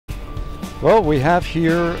Well, we have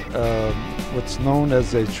here what's known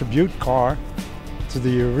as a tribute car to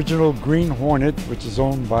the original Green Hornet, which is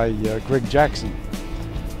owned by Greg Jackson.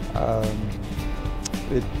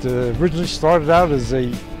 It originally started out as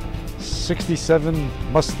a 67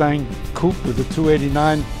 Mustang coupe with a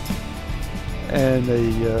 289 and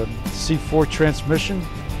a C4 transmission,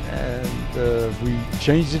 and we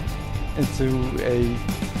changed it into a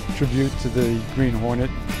tribute to the Green Hornet.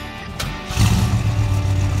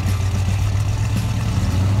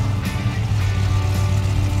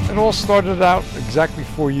 It all started out exactly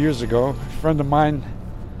 4 years ago. A friend of mine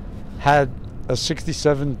had a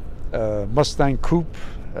 67 Mustang coupe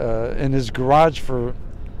in his garage for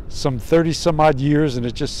some 30 some odd years, and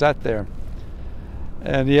it just sat there.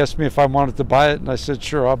 And he asked me if I wanted to buy it, and I said,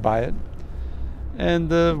 sure, I'll buy it.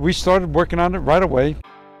 And we started working on it right away.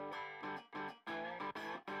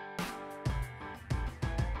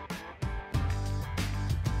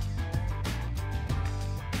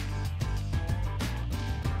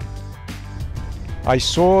 I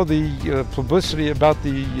saw the publicity about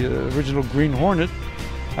the original Green Hornet,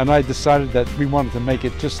 and I decided that we wanted to make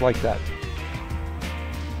it just like that.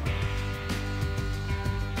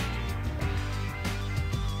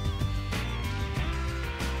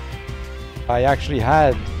 I actually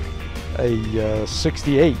had a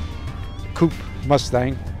 68 coupe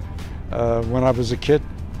Mustang when I was a kid,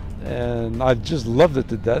 and I just loved it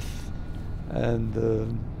to death. And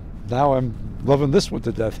now I'm loving this one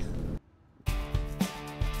to death.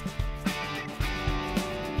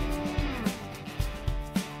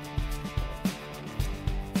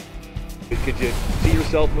 Could you see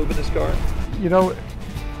yourself moving this car? You know,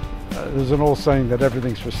 there's an old saying that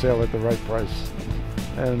everything's for sale at the right price.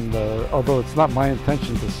 And although it's not my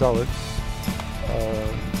intention to sell it,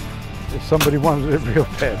 if somebody wanted it real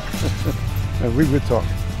bad, and we would talk.